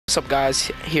What's up, guys?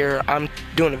 Here I'm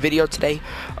doing a video today.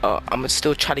 I'm gonna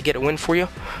still try to get a win for you.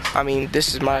 I mean,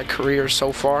 this is my career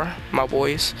so far, my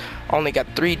boys. I only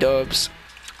got 3 dubs.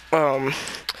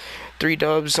 3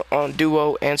 dubs on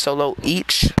duo and solo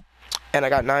each, and I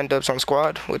got 9 dubs on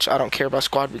squad, which I don't care about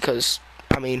squad because,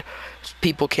 I mean,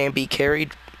 people can be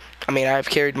carried. I mean, I've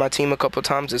carried my team a couple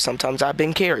times, and sometimes I've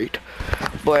been carried.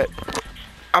 But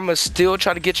I'm gonna still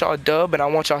try to get y'all a dub, and I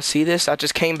want y'all to see this. I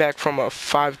just came back from a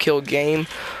 5-kill game,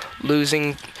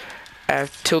 losing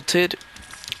at Tilted,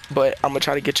 but I'm gonna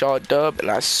try to get y'all a dub, and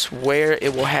I swear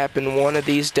it will happen one of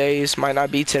these days. Might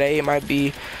not be today, it might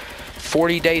be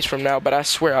 40 days from now, but I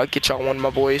swear I'll get y'all one,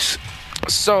 my boys.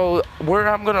 So where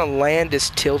I'm gonna land is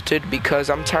Tilted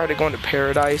because I'm tired of going to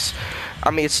Paradise.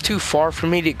 I mean, it's too far for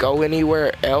me to go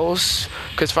anywhere else,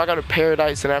 because if I go to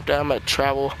Paradise, then after that I'm gonna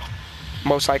travel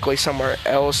most likely somewhere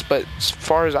else. But as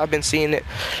far as I've been seeing it,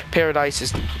 Paradise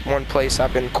is one place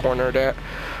I've been cornered at.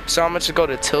 So I'm gonna just go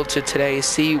to Tilted today,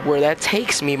 see where that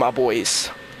takes me, my boys.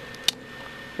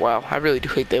 Wow, I really do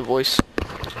hate that voice.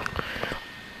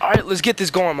 Alright, let's get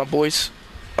this going, my boys.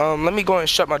 Let me go ahead and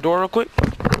shut my door real quick.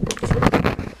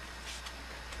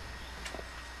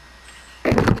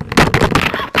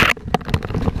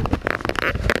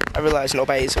 I realize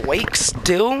nobody's awake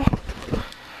still.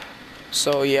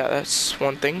 So yeah, that's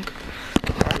one thing.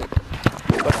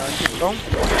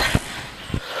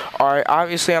 Alright,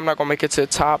 obviously I'm not gonna make it to the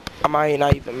top. I might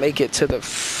not even make it to the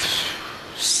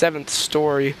 7th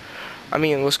story. I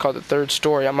mean, what's called the 3rd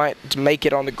story. I might make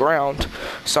it on the ground.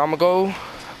 So I'm gonna go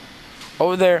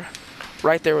over there,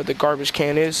 right there where the garbage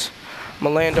can is. I'm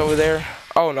gonna land over there.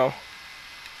 Oh no.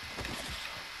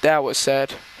 That was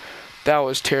sad. That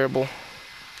was terrible.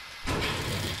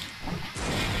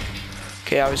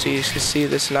 Okay, obviously you can see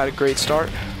this is not a great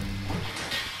start.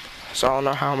 So I don't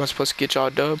know how I'm supposed to get y'all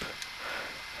a dub.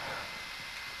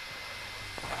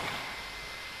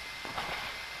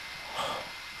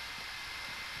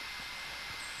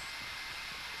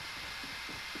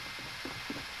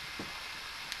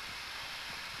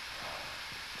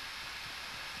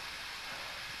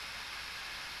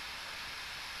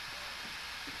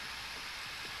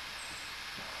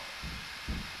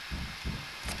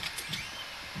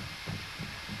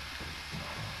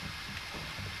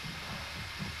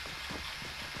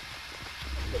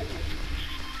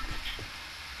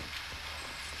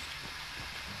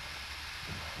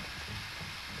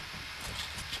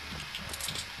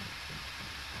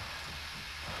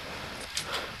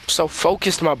 So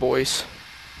focused, my boys.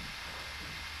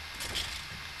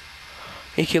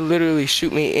 He can literally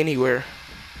shoot me anywhere.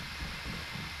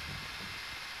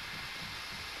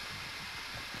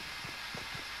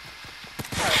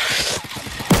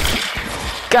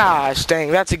 Gosh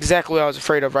dang, that's exactly what I was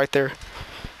afraid of right there.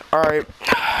 Alright,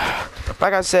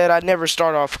 like I said, I never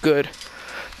start off good.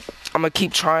 I'm gonna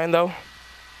keep trying though.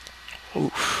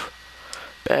 Oof,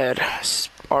 bad. It's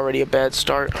already a bad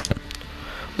start.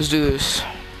 Let's do this.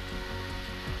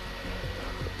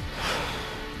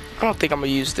 I don't think I'm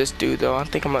gonna use this dude though. I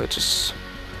think I'm gonna just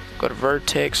go to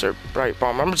Vertex or Bright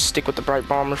Bomber. I'm gonna just stick with the Bright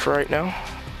Bomber for right now.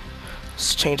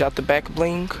 Let's change out the back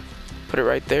bling. Put it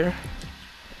right there.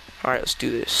 Alright, let's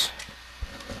do this.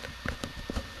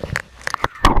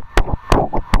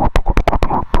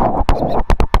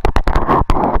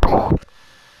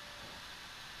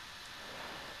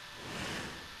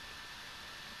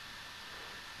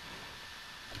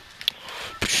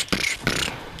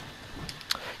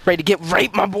 Ready to get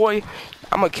raped, my boy?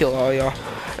 I'm gonna kill all y'all.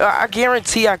 I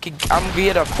guarantee I'm gonna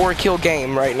get a 4-kill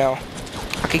game right now.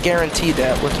 I can guarantee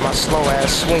that with my slow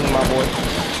ass swing, my boy.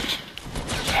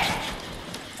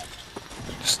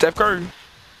 Steph Curry.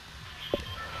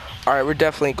 Alright, we're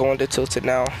definitely going to Tilted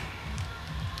now.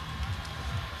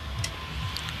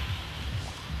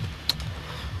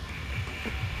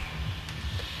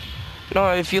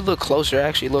 No, if you look closer, it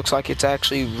actually looks like it's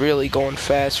actually really going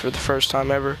fast for the first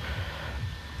time ever.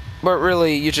 But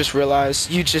really, you just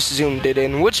realize you just zoomed it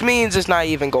in, which means it's not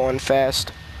even going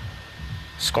fast.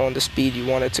 It's going the speed you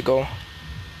want it to go.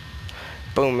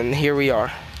 Boom, and here we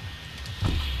are.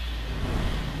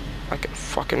 Like a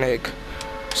fucking egg.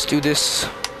 Let's do this.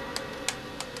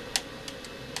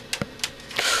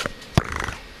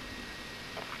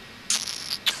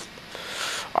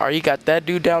 Alright, you got that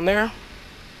dude down there.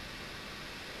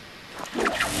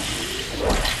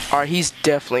 Alright, he's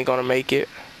definitely gonna make it.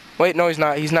 Wait, no, he's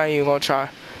not. He's not even gonna try.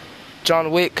 John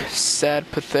Wick,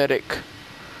 sad, pathetic.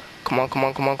 Come on, come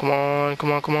on, come on, come on,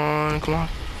 come on, come on, come on.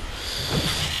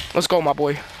 Let's go, my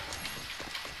boy.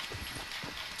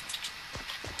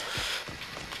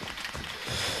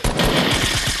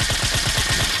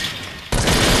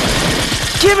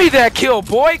 Give me that kill,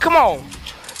 boy. Come on.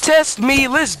 Test me.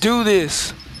 Let's do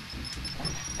this.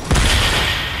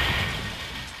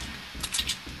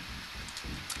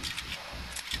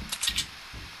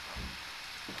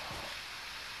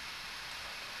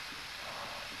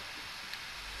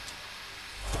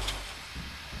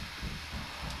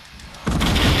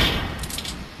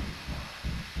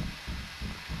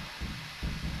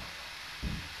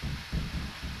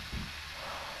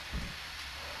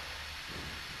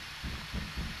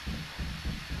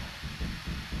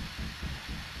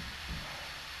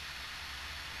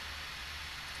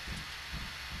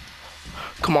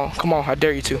 Come on, come on. I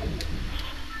dare you to.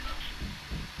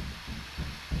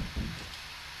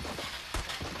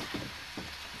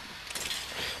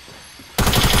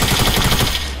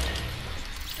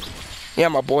 Yeah,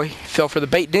 my boy. Fell for the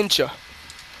bait, didn't ya?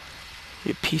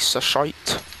 You piece of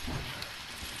shite.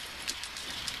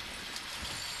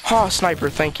 Ha, sniper,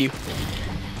 thank you.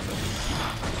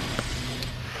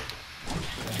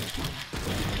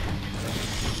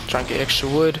 Trying to get extra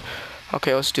wood.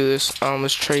 Okay, let's do this.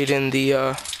 Let's trade in the,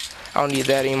 I don't need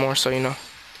that anymore, so you know.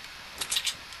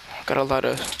 Got a lot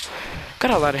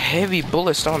of heavy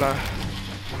bullets, don't I?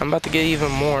 I'm about to get even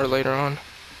more later on.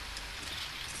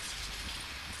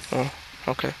 Oh,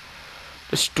 okay.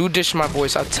 Just do this, my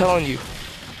boys, I'm telling you.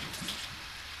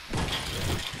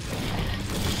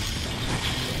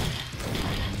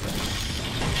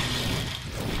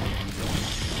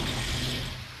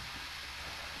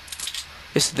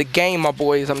 It's the game, my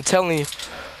boys, I'm telling you.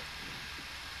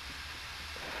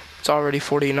 It's already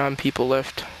 49 people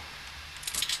left.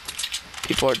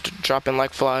 People are dropping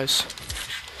like flies.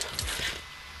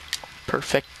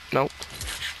 Perfect. Nope.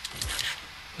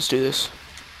 Let's do this.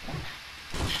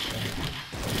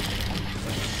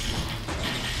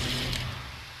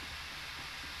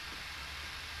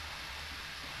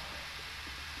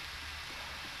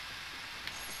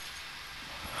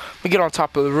 We get on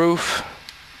top of the roof.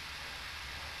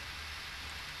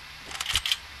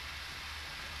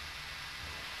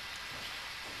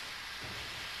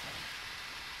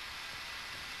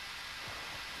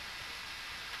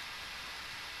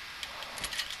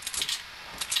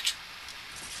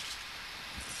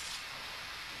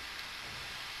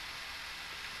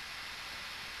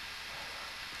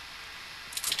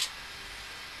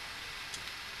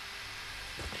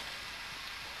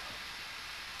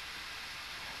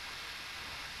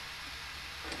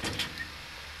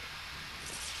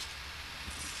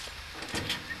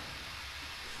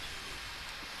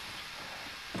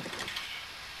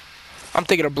 I'm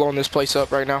thinking of blowing this place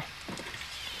up right now.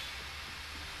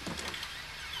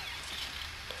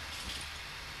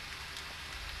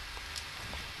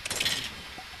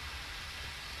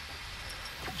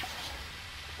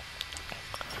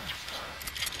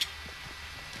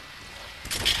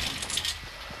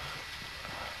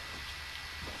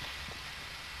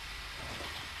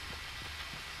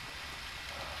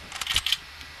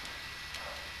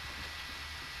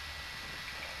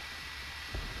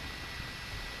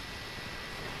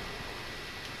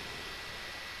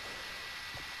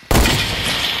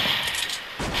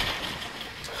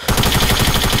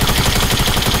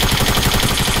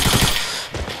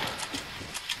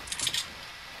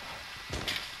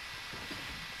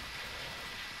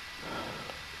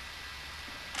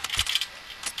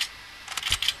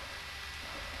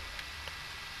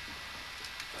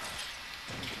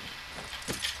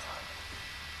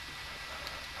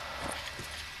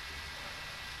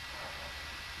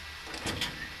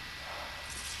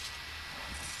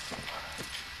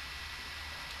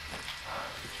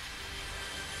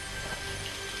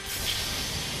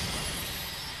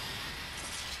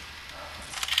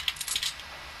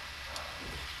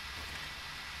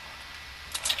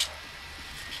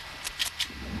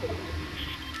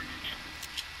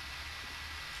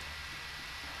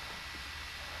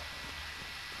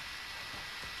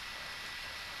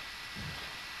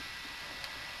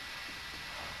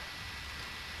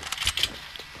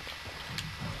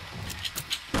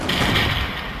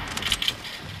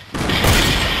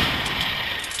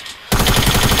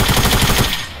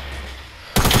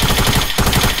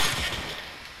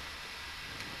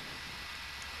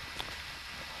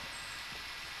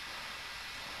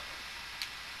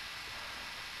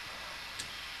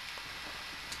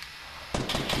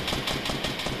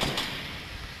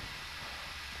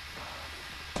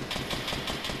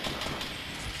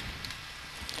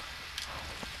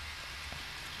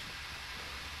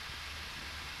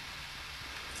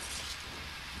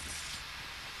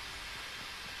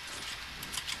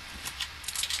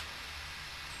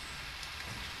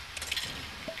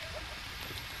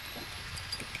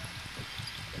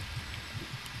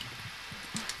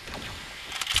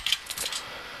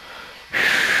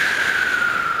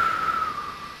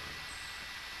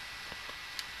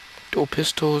 dual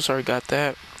pistols. Already got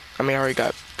that. I mean, I already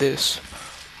got this,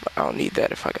 but I don't need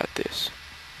that if I got this.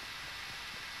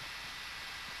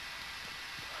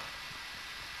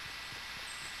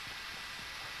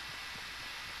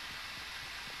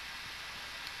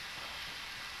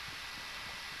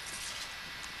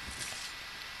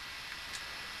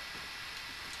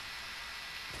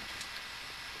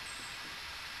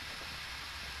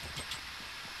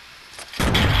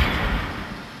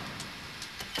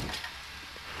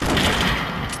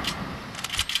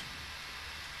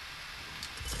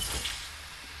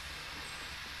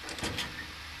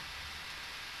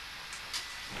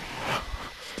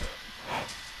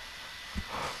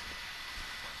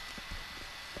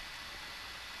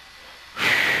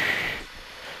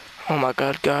 Oh my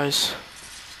god, guys.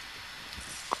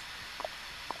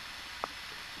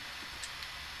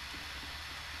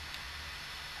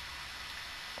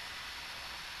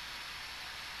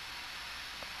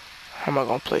 How am I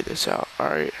gonna play this out?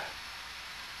 Alright.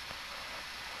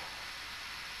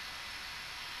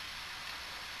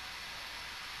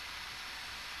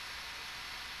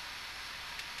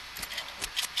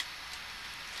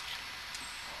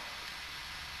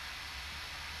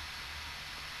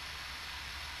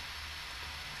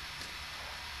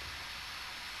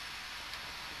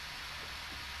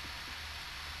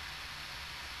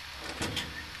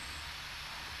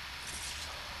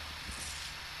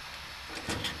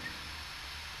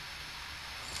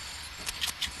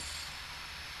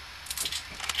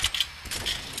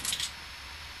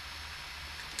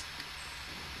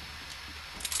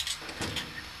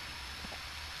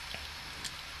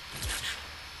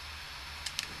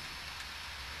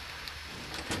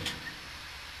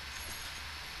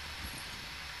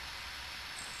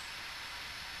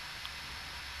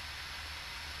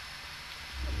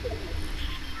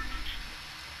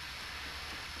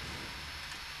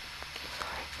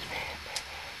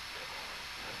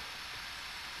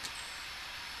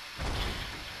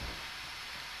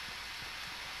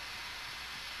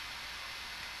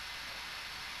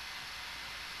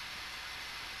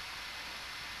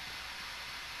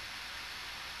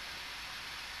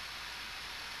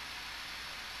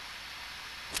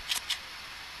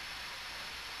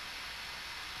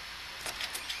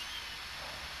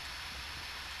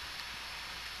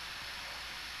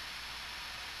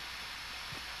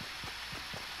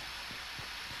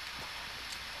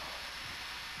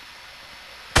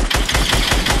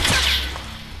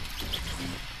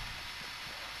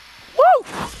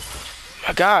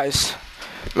 Guys,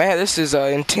 man, this is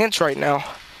intense right now.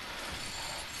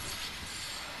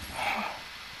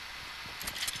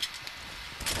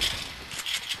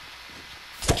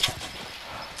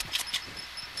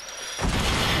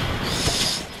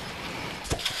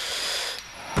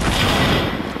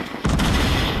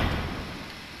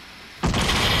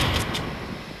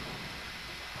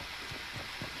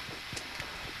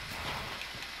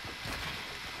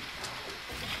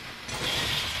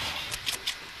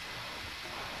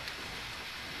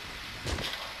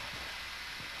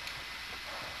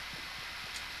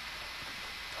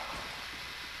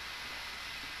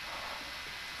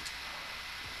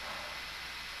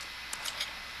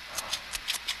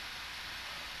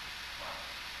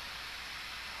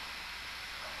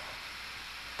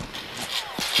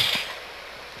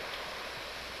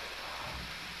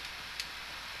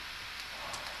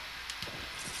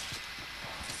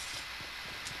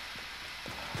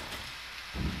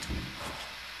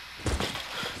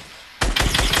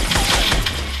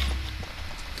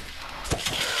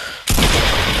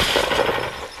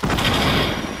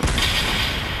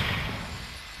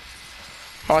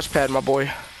 Launch pad, my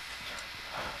boy.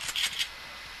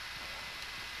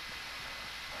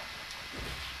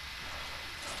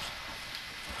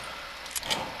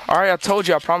 Alright, I told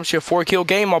you, I promised you a 4-kill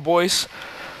game, my boys.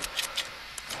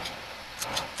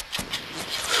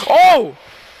 Oh!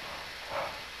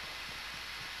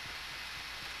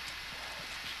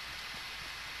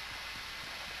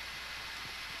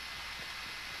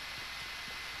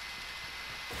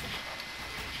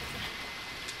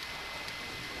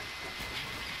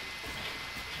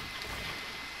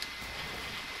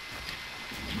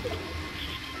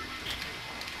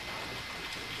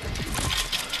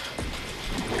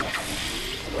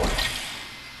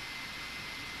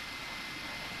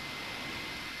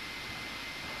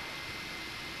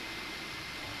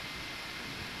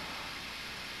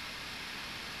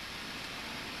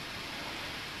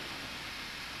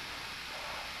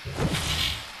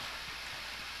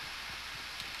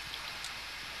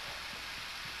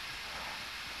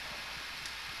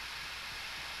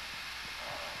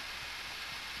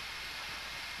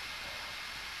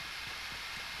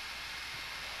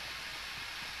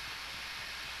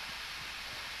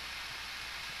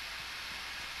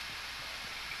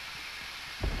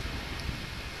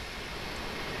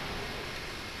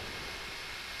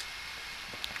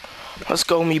 Let's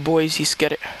go, me boys. Let's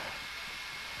get it.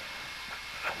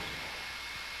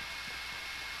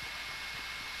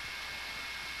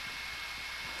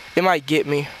 It might get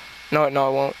me. No, it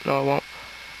won't. No, it won't.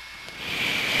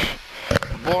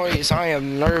 Boys, I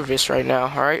am nervous right now,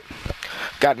 alright?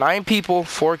 Got 9 people,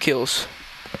 4 kills.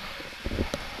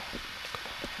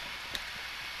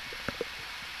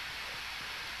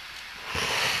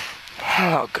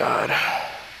 Oh, God.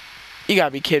 You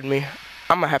gotta be kidding me.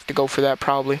 I'm gonna have to go for that,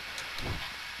 probably.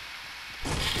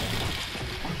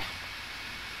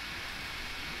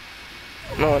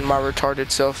 Knowing my retarded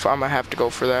self, I'm gonna have to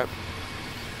go for that.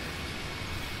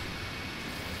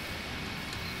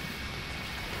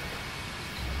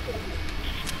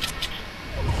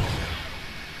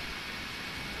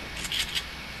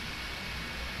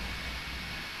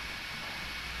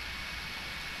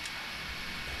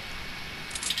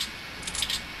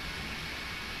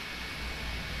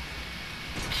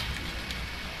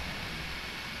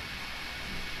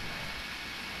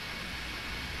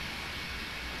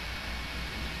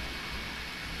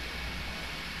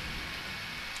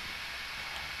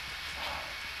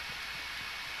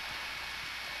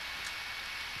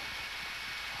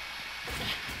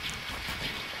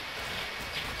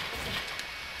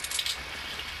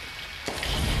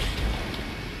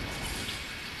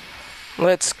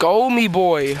 Let's go, me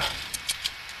boy.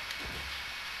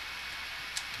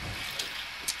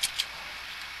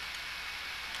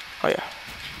 Oh, yeah.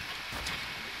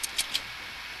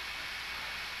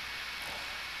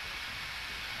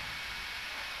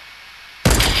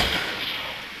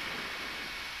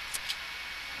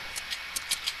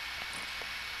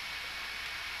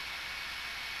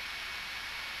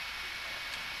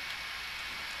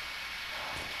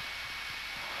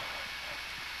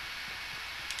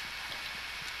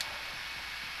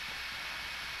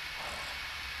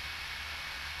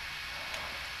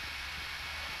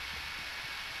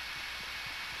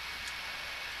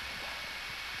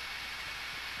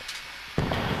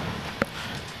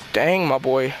 Dang, my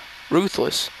boy.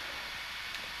 Ruthless.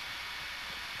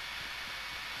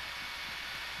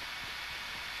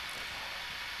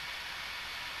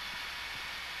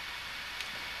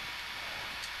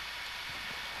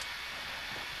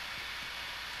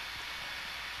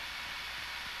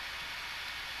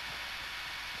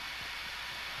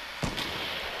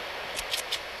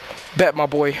 Bet, my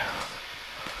boy.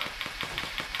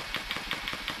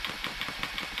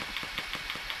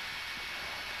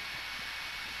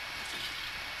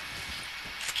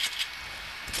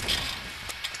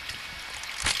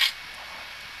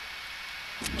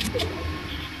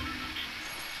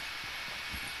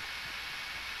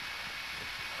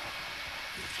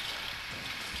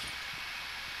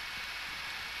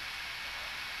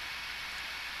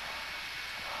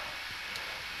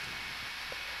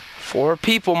 Four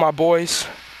people, my boys.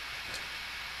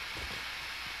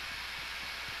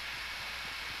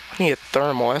 I need a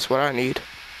thermal. That's what I need.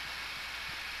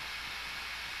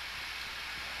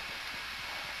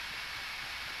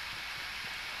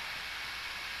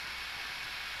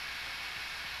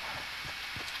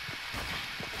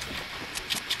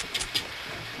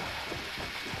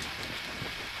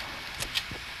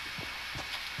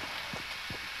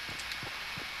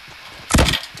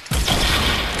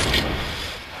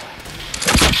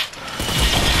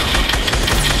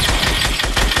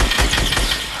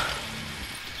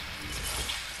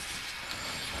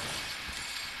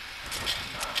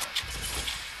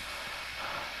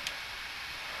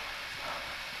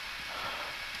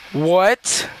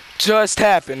 What just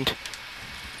happened?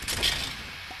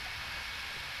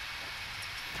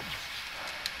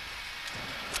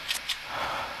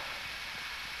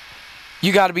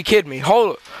 You gotta be kidding me.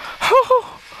 Hold up.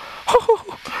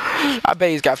 I bet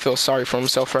he's got to feel sorry for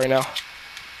himself right now.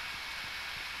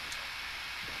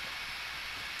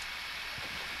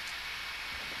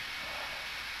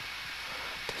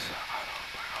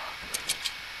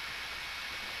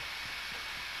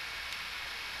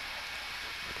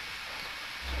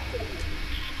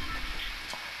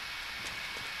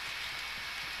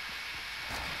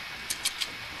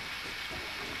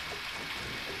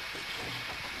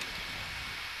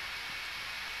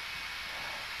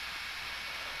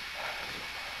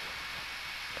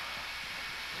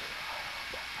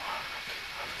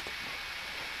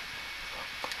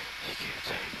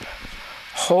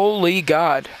 Holy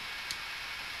God.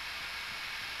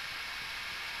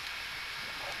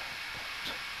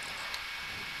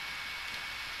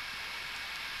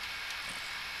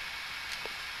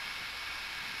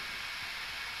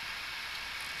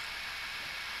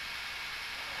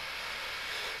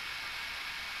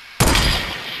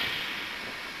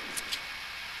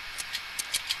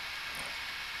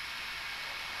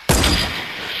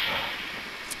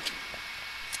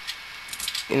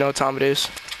 You know what time it is.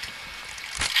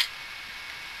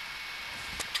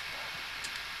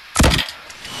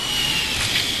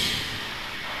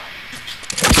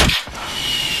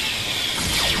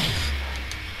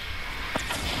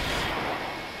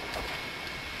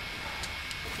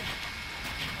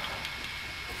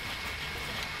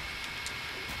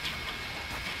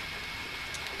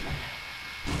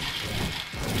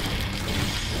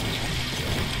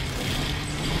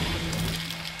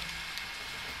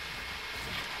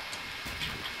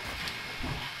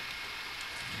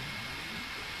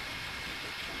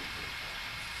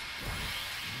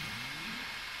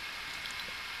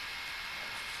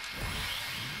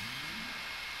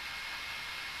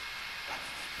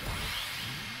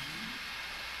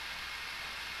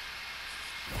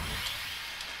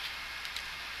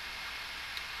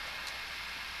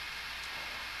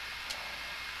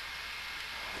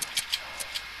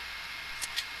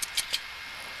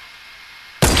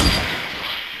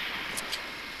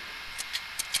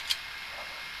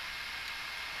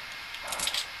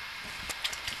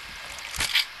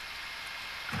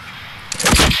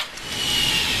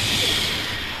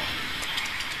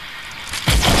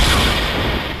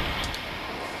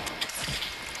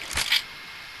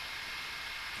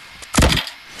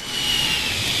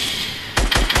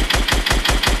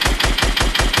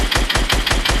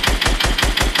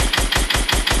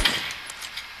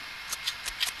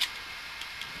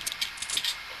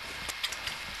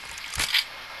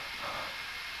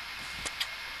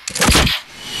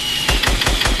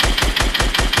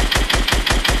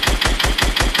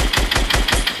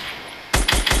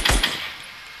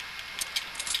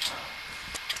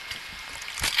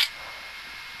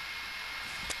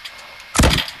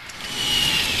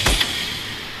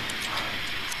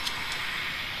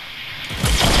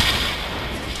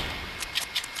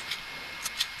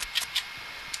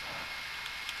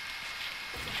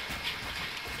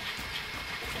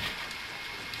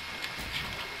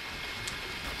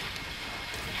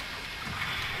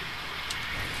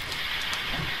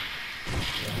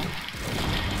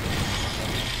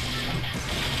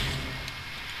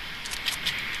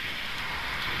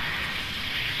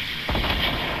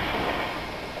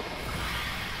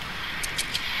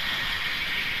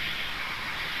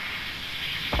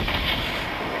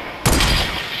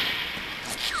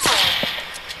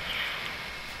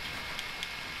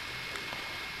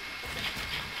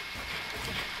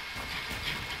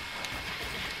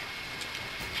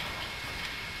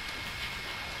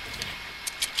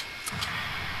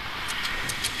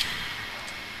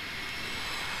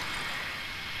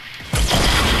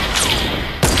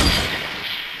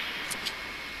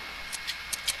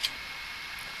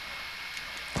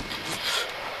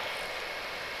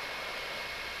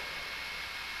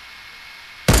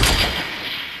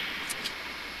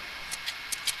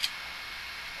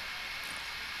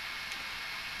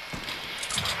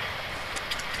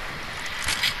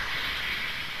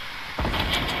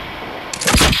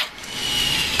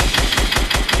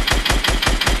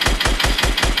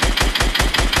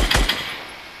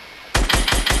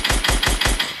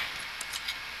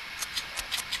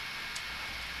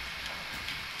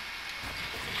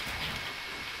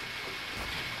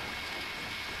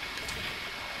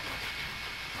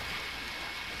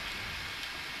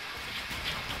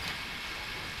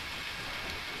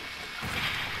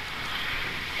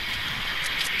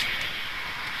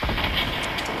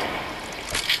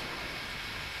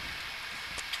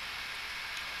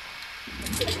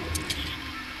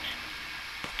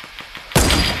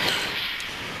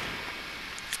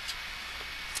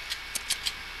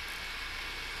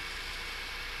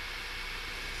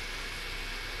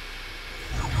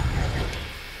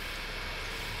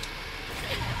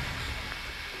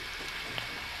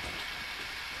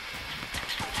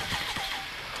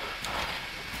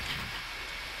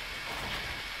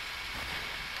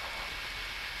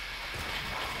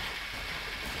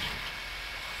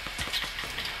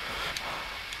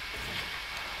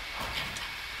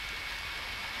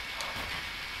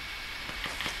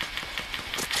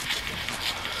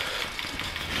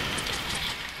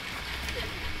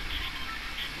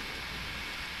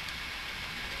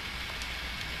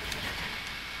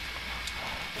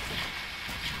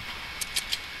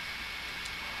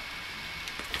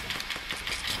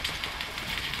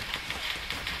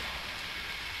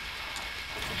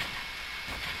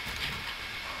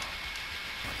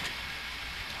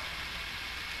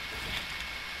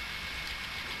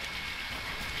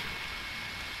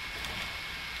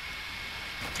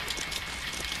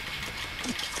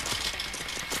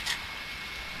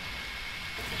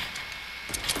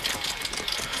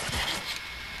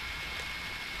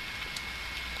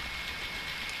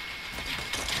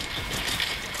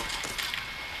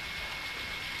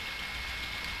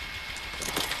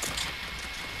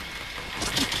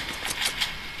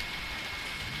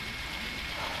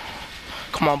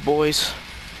 Come on, boys.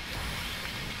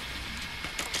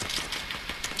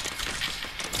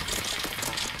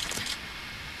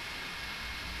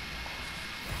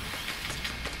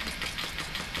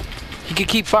 He could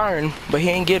keep firing, but he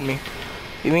ain't getting me.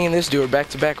 Me and this dude are back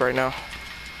to back right now.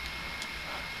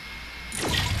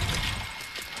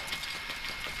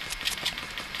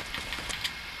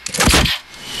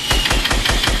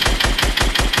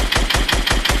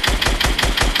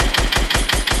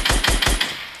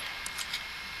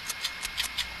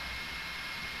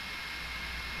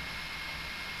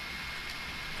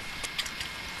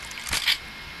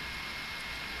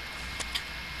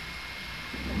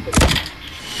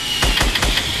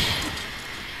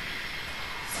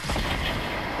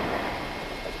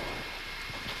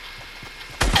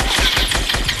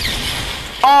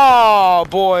 Oh,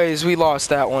 boys, we lost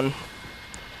that one.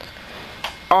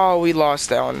 Oh, we lost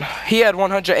that one. He had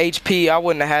 100 HP. I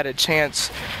wouldn't have had a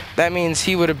chance. That means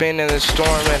he would have been in the storm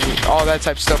and all that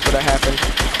type of stuff would have happened.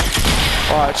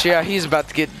 Watch, yeah, he's about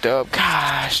to get dubbed.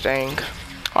 Gosh, dang.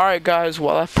 Alright, guys,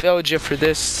 well, I failed you for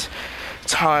this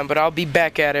time, but I'll be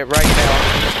back at it right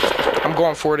now. I'm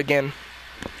going for it again.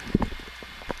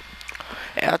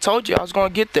 And I told you I was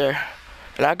going to get there.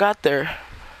 And I got there.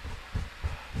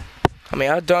 I mean,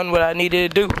 I've done what I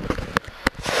needed to do.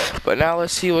 But now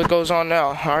let's see what goes on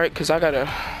now. Alright, because I got to...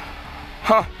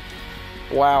 Huh.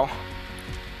 Wow.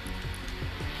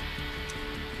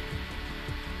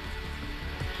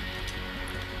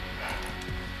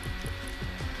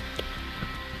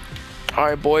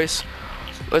 Alright, boys.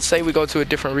 Let's say we go to a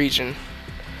different region.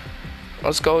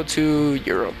 Let's go to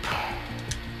Europe.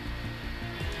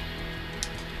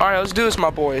 Alright, let's do this,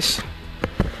 my boys.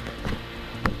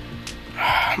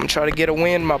 I'm gonna try to get a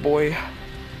win, my boy.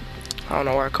 I don't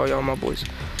know why I call y'all my boys.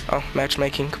 Oh,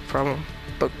 matchmaking problem.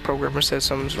 But programmer said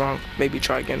something's wrong. Maybe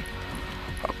try again.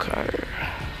 Okay.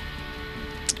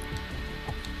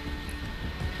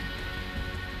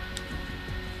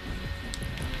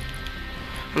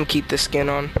 I'm gonna keep this skin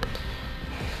on.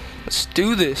 Let's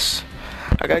do this.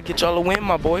 I gotta get y'all a win,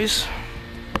 my boys.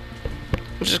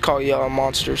 I'll just call y'all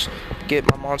monsters. Get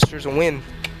my monsters a win.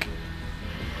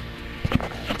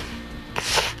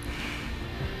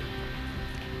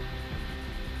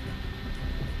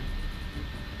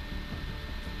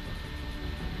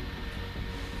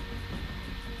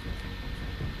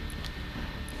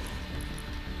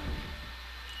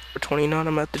 For 29, I'm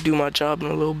gonna have to do my job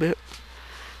in a little bit.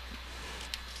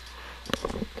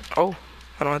 Oh,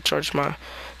 I don't have to charge my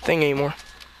thing anymore.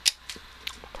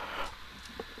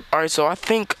 Alright, so I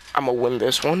think I'm gonna win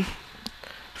this one.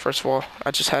 First of all,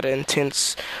 I just had an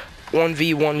intense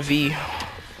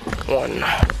 1v1v1.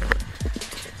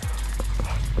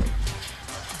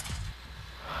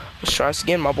 Let's try this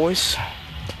again, my boys.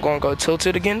 I'm gonna go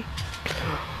tilted again.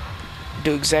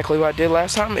 Do exactly what I did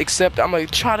last time, except I'm gonna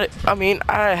try to... I mean,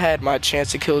 I had my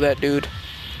chance to kill that dude.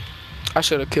 I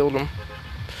should have killed him.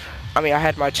 I mean, I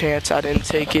had my chance. I didn't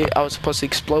take it. I was supposed to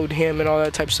explode him and all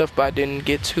that type of stuff, but I didn't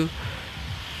get to.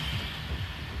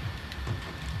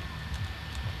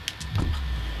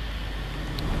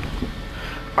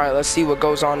 Alright, let's see what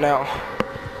goes on now.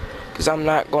 Because I'm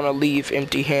not going to leave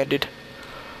empty-handed.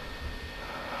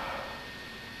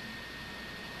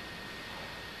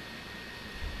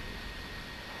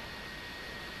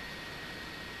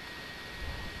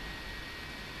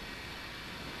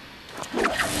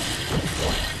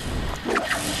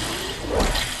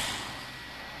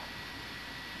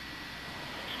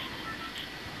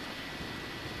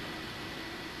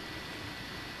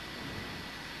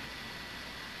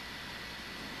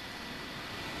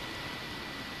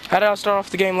 How did I start off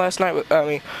the game last night?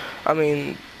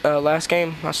 Last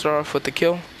game I started off with the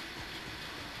kill.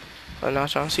 I'm not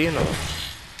trying to see another.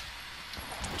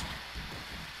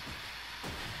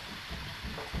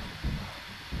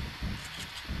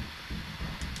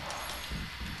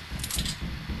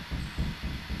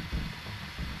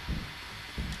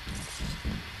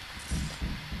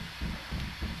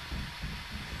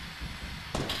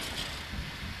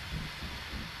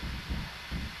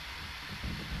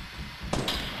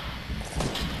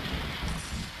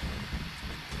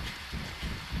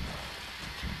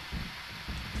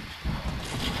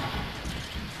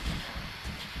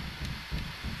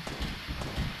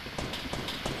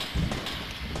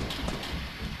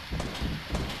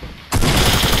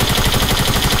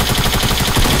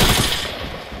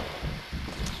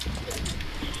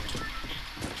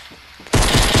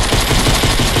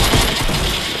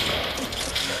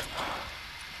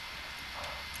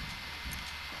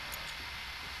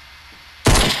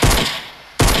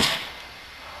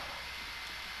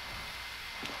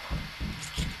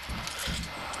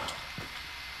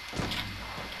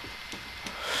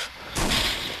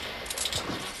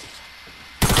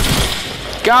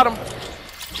 Got him.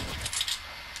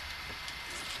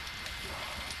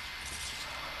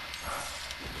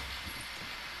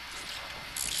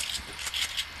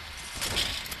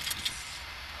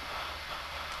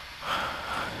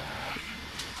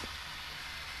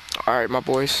 Alright, my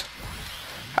boys.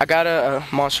 I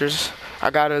got monsters. I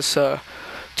got us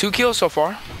 2 kills so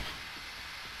far.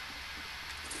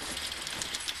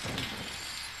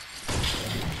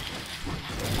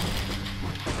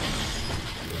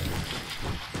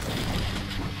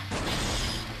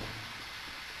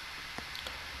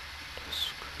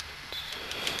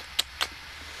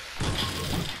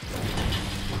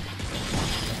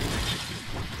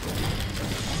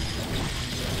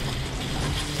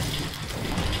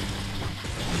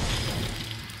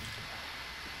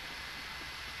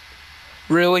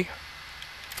 Really?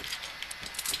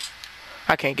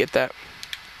 I can't get that.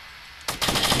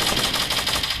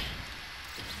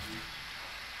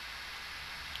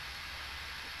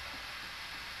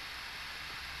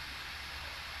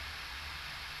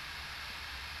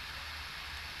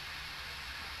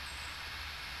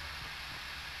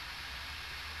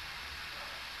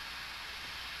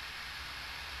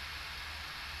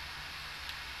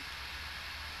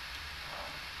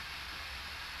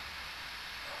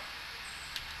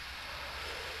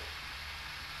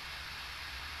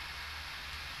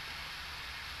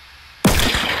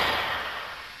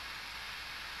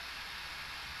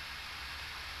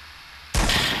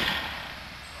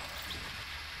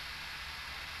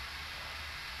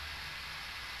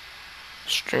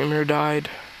 Streamer died.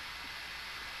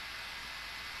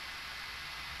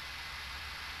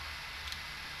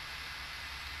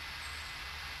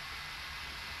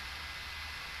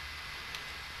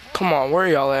 Come on, where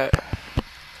y'all at?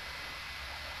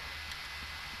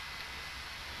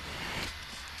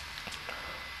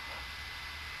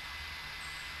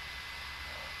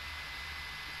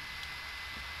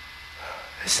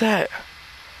 Is that?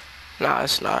 Nah,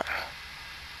 it's not.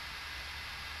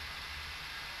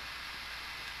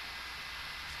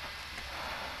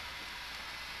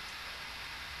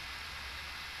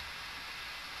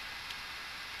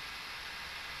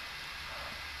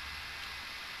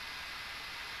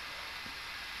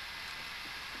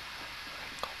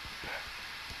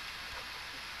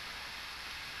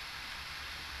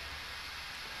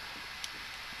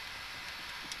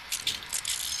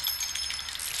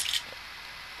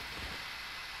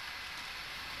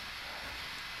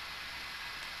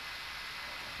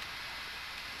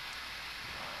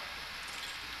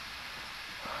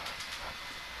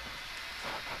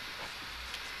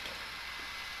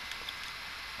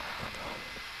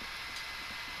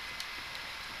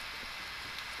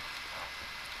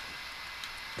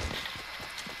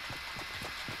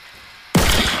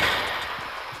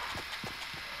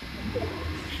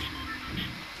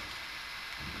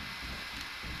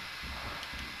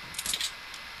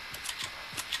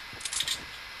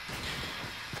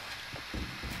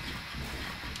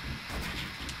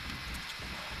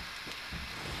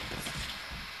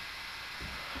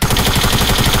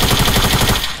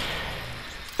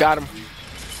 Got him.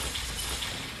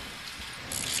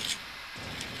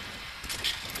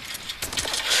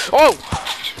 Oh!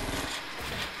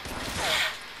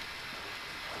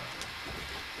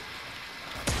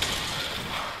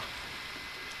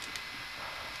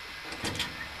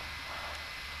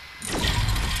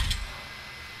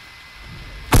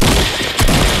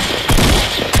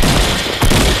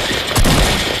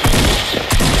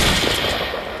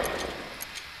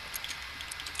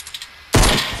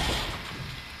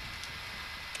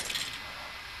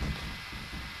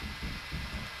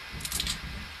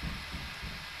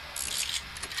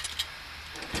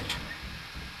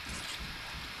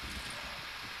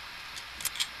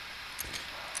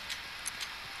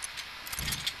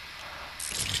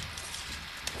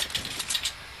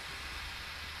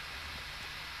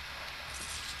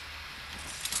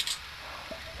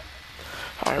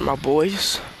 Alright, my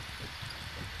boys.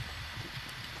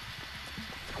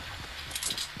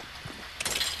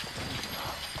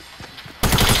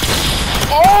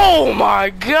 Oh my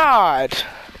god!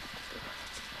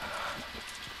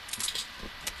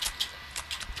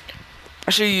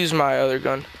 I should use my other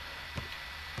gun.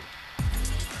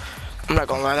 I'm not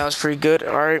gonna lie, that was pretty good.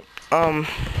 Alright.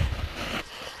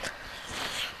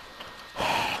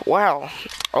 Wow.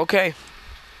 Okay.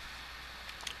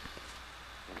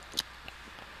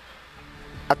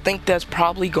 I think that's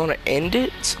probably gonna end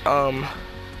it.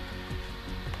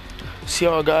 See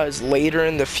y'all guys later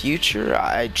in the future.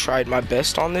 I tried my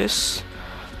best on this,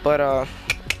 but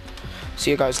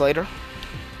see you guys later.